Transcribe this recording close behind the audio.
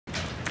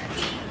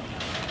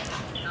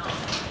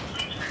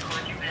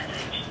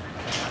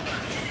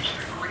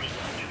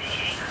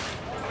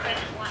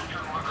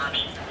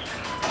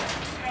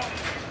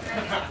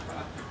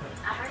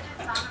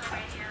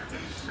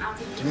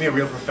me a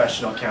real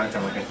professional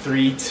countdown, like a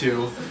 3,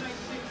 2.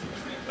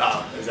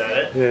 Oh, is that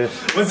it? Yeah.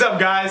 What's up,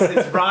 guys?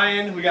 It's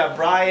Brian. We got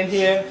Brian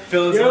here.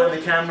 Phil is on the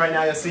camera right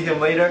now. You'll see him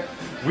later.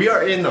 We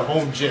are in the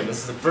home gym. This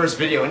is the first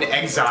video in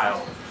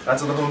exile.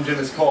 That's what the home gym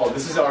is called.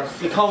 This is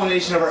the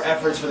culmination of our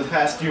efforts for the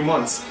past few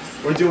months.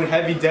 We're doing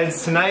heavy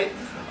deads tonight.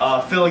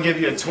 Phil will give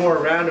you a tour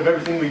around of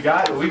everything we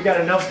got. But we've got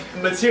enough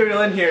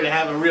material in here to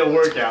have a real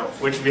workout,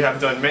 which we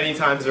have done many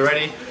times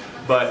already.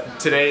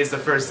 But today is the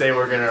first day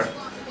we're gonna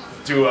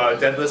do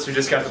deadlifts. We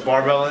just got the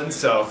barbell in,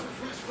 so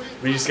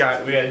we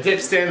got a dip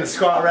stand, the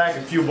squat rack,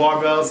 a few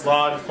barbells,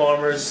 log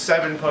farmers,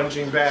 7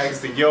 punching bags,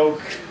 the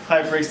yoke,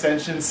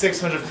 hyperextension,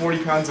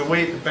 640 pounds of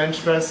weight, the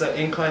bench press, an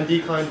incline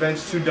decline bench,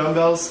 2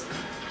 dumbbells,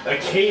 a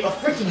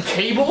freaking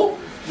cable.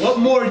 What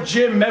more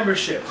gym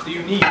membership do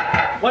you need?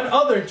 What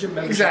other gym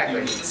membership?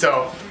 Exactly.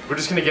 So we're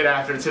just gonna get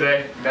after it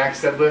today.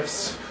 Max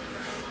deadlifts.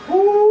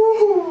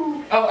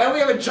 Woo! Oh, and we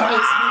have a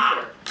giant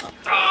speaker.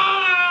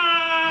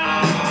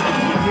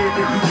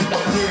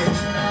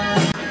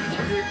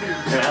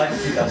 I like to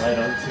keep that light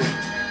on too.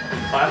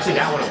 Oh, actually,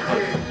 that one will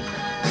cook.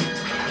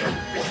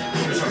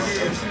 This one will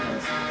cook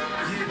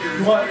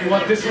sometimes. You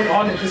want this one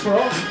on and this one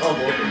off? Oh,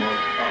 both of them on.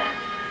 Oh.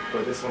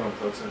 But this one will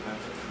cook sometimes.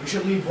 We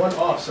should leave one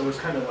off so it's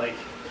kind of like...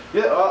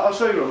 Yeah, I'll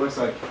show you what it looks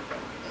like.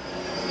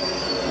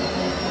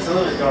 It's a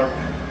little bit dark.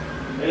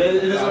 It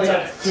doesn't really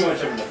have too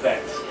much of an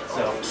effect,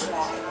 so.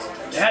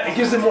 Yeah, it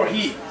gives it more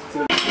heat.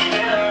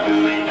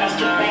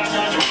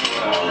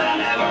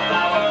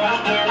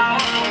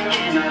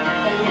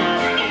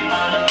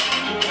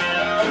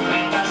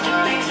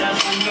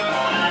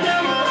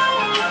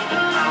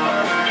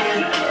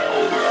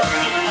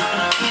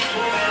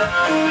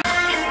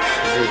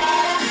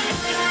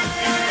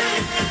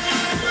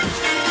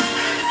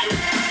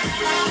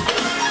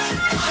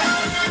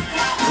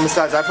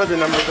 Besides, I put the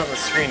numbers on the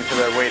screen for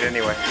their weight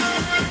anyway.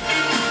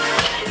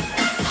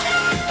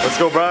 Let's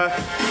go, bro.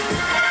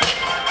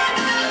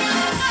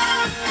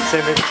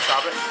 Same thing.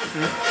 Stop it.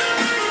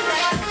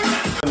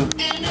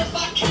 And if I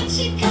catch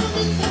it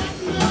coming back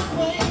my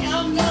way,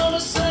 I'm gonna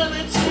serve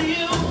it to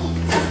you.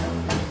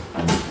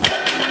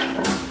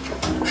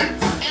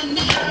 And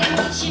now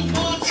what you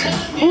want to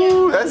me.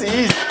 Ooh, that's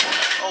easy.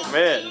 Oh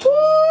man. Woo!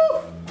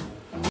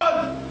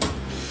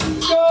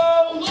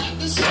 Go! Like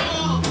the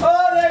song.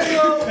 Oh, there you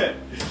go!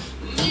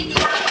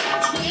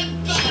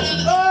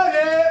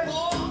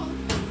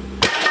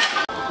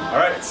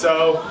 Alright,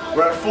 so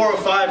we're at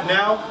 405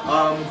 now.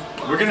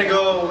 We're gonna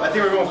go, I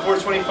think we're going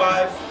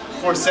 425,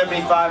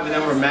 475, and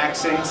then we're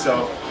maxing.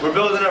 So we're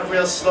building up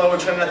real slow. We're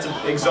trying not to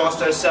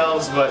exhaust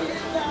ourselves, but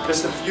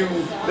just a few.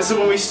 This is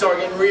when we start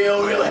getting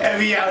real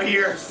heavy out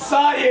here.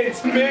 Science,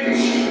 bitch!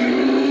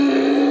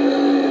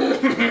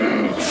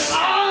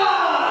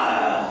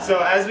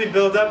 So as we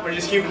build up, we're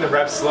just keeping the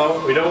reps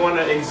slow. We don't want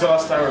to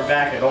exhaust our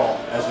back at all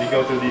as we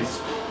go through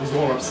these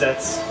warm-up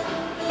sets.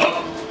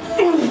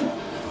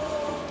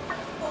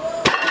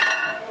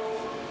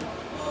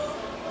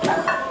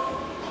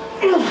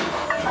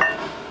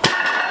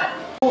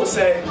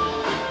 Say,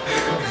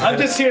 I'm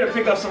just here to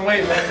pick up some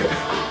weight, man.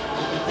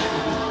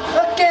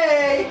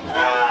 Okay.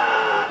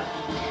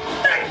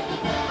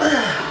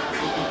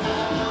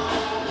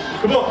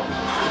 Come on.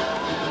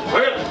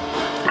 Okay.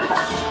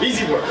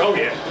 Easy work. Oh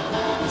yeah.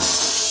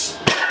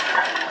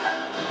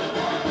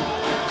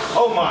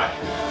 Oh my.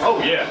 Oh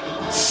yeah.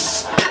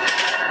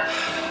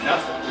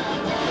 Nothing.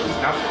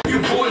 You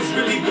boys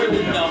really good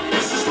enough.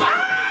 This is like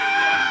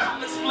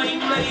I'll explain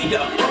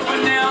later. But for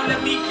now,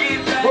 let me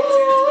get back to this.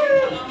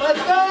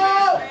 Let's go!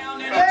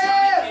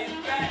 Yeah!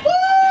 Woo!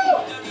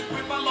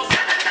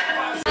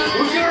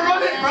 Who's gonna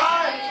run it,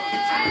 Brian?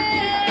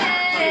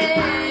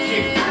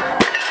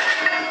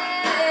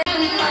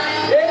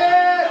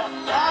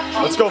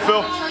 Yeah! Let's go,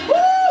 Phil. Woo!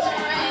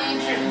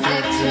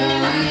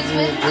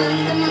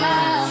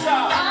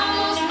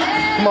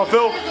 Come on,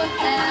 Phil.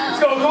 Let's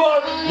go, come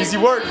on! Easy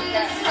work.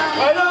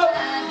 Right up!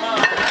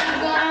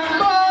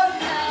 Come on!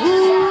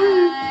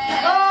 Woo!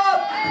 Up!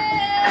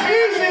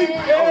 Easy!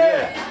 Yeah! Oh,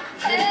 yeah.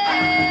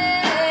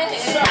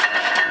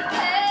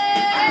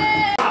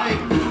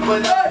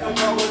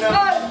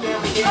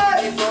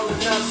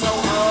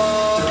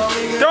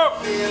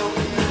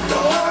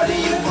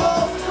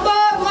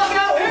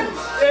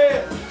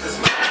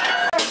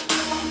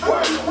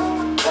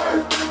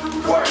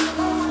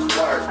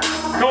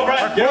 Go,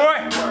 Brad.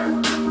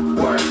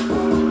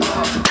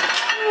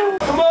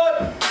 Come on!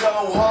 Go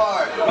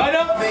hard. Right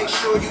up! Make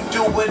sure you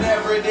do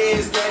whatever it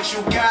is that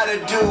you gotta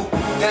do.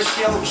 That's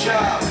your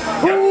job.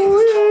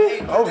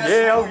 Oh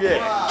yeah, oh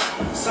yeah.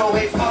 So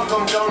hey, fuck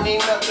them, don't need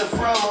nothing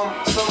from them.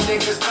 Some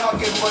niggas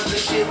talking, but the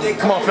shit they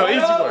Come on, Phil, easy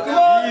work.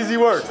 Easy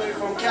work. Straight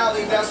from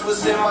Cali, that's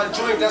what's in my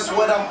drink, that's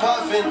what I'm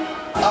puffing.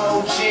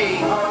 OG,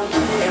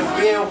 and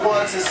been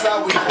one since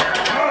I was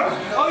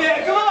Oh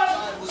yeah, come on!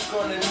 was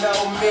gonna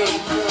know me.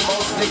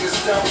 Most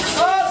niggas don't.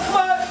 Oh, come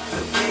on!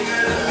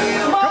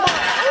 Come on!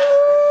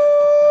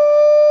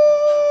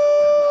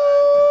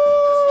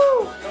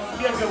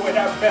 Feel good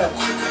without bells.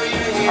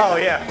 Oh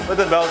yeah, put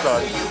the belt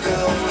on.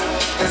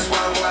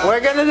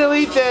 We're gonna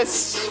delete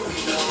this.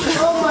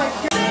 Oh my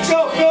god!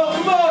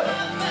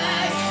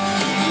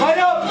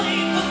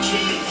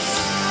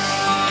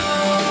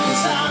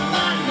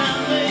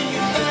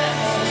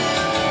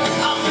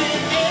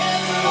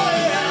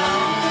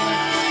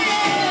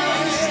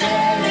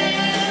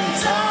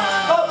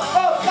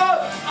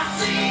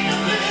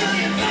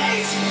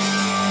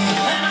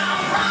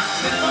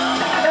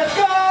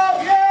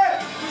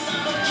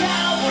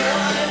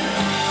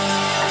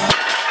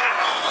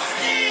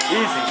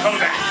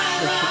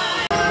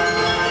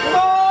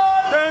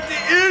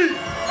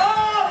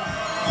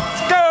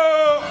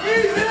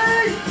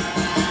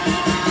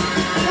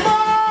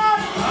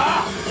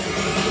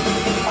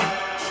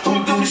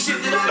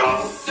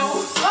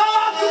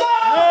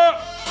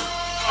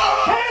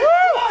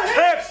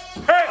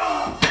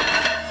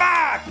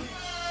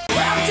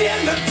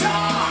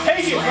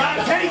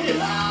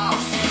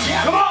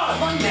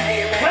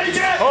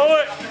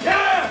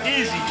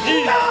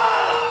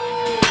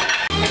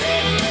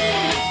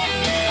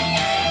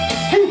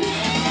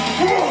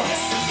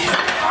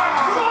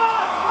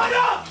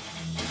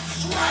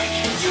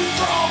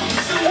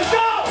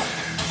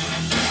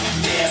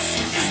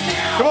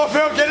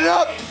 it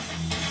up!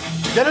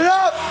 Get it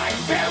up!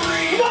 Come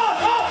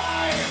on, up!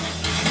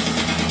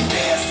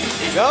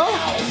 Go!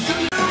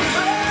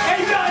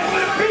 Hey guys,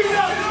 put a piece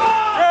up! Come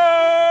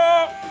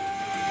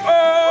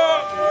on!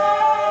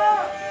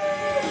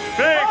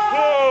 Big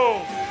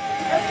pull!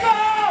 Let's go!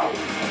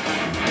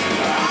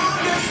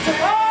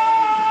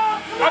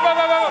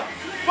 Up!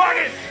 Block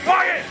it!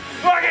 Block it!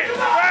 Block it!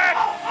 Back!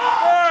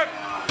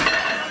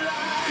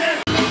 Back!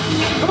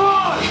 Come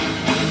on!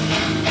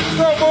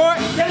 Go, boy!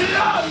 Get it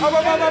up! Up!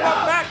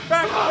 Back!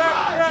 Back!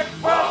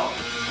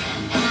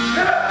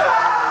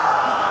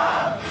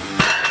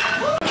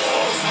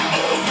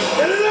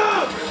 Get it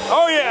up!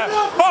 Oh yeah!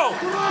 Oh!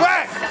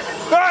 Back!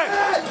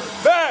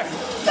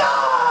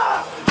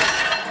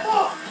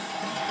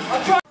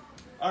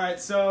 Alright,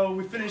 so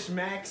we finished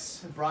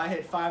max. Bri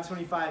hit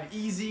 525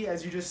 easy,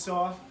 as you just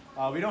saw.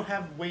 We don't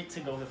have weight to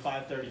go to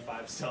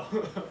 535, so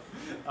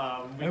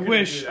I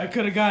wish I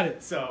could have got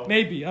it. So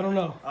maybe, I don't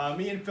know.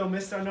 Me and Phil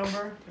missed our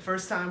number the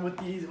first time with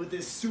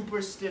this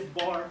super stiff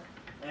bar,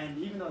 and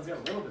even though it's got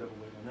a little bit of a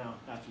wiggle now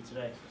after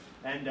today,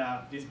 and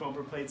these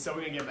bumper plates, so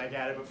we're gonna get back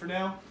at it. But for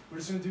now, we're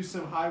just gonna do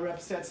some high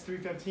rep sets,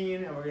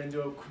 315, and we're gonna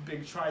do a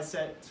big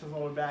tricep to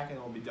lower back, and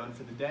then we'll be done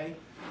for the day.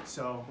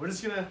 So we're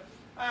just gonna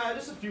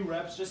just a few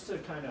reps, just to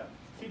kind of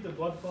keep the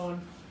blood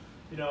flowing.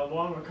 You know,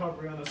 long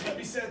recovery on those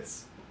heavy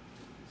sets.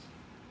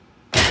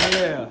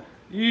 Yeah,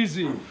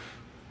 easy.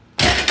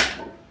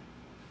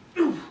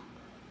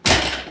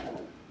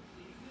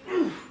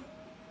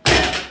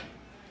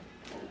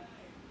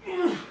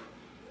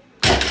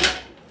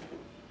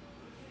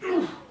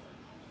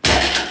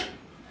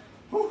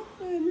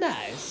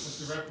 Nice. What's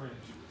the rep range?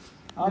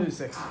 I'm do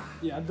 6.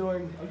 Yeah, I'm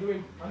doing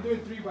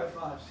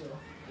 3x5. So.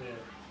 Yeah.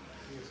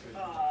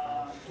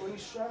 20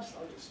 straps.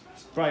 I'll just.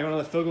 Bro, you want to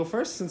let Phil go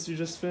first since you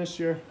just finished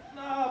your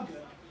No, I'm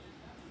good.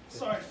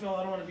 Sorry, Phil.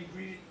 I don't want to be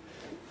greedy.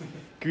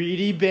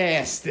 greedy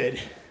bastard?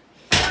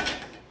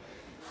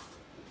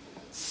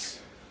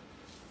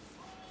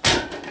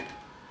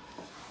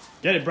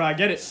 Get it, bro.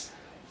 Get it.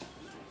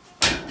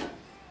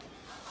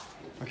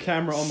 Our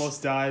camera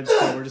almost died,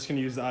 so we're just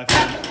gonna use the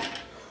iPhone.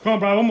 Come on,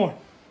 bro. One more.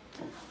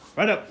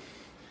 Right up.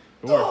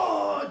 Good work.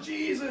 Oh,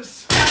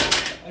 Jesus.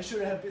 I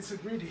should have been so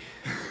greedy.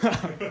 I'm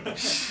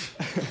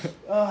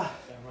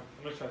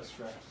gonna try to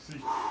strap. You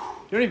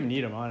don't even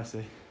need them,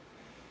 honestly.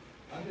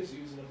 I'm just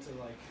using them to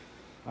like.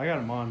 I got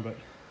them on, but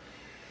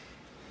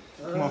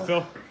come on,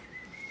 Phil.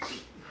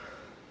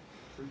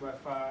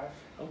 3x5.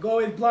 I'm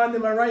going blind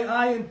in my right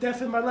eye and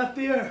deaf in my left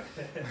ear.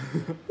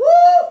 Woo!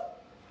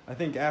 I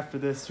think after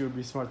this, you would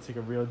be smart to take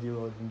a real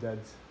deload from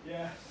deads.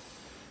 Yeah.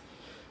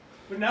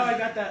 But now I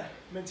got that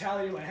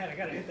mentality in my head. I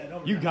gotta hit that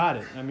number. You got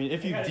it. I mean,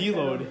 if you I gotta hit that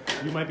deload,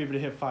 number. you might be able to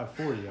hit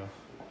 540, yo.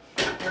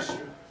 That's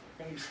true.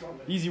 Gotta be smart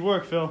with it. Easy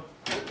work, Phil.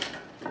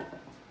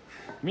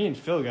 Me and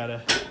Phil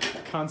gotta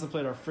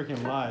contemplate our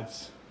freaking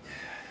lives.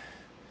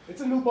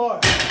 It's a new bar.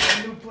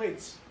 New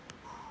plates.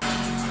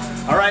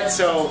 All right,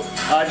 so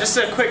just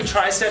a quick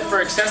tricep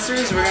for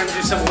accessories. We're gonna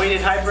do some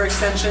weighted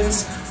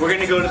hyperextensions. We're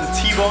gonna go to the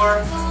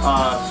T-bar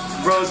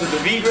rows with the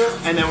V grip,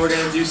 and then we're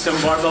gonna do some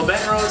barbell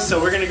bent rows. So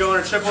we're gonna go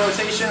in a triple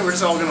rotation. We're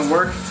just all gonna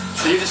work.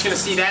 So you're just gonna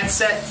see that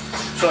set,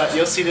 but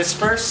you'll see this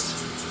first.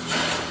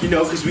 You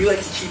know, because we like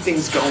to keep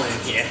things going in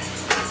here.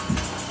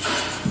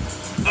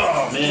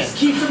 Oh man. Just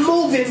keep it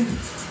moving.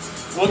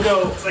 We'll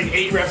go like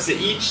 8 reps at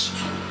each.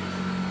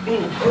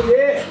 Oh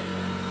yeah.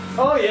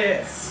 Oh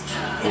yeah.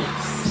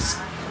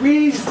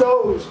 Squeeze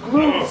those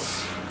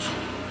glutes.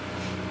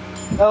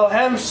 Oh,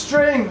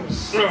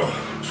 hamstrings.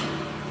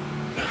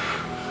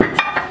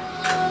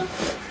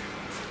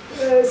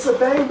 It's a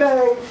bang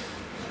bang.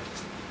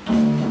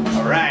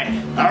 All right.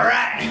 All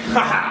right.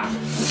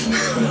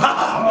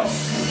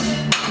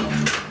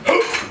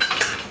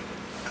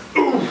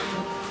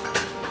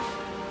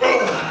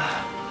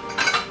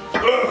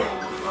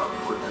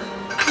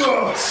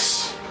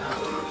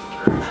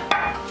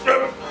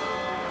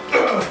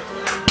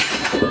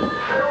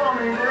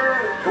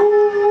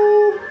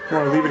 You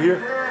want to leave it here?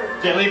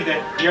 Yeah, leave it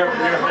there. You're up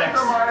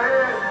next.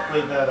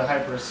 Leave the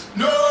hypers.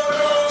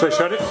 So I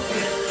shut it?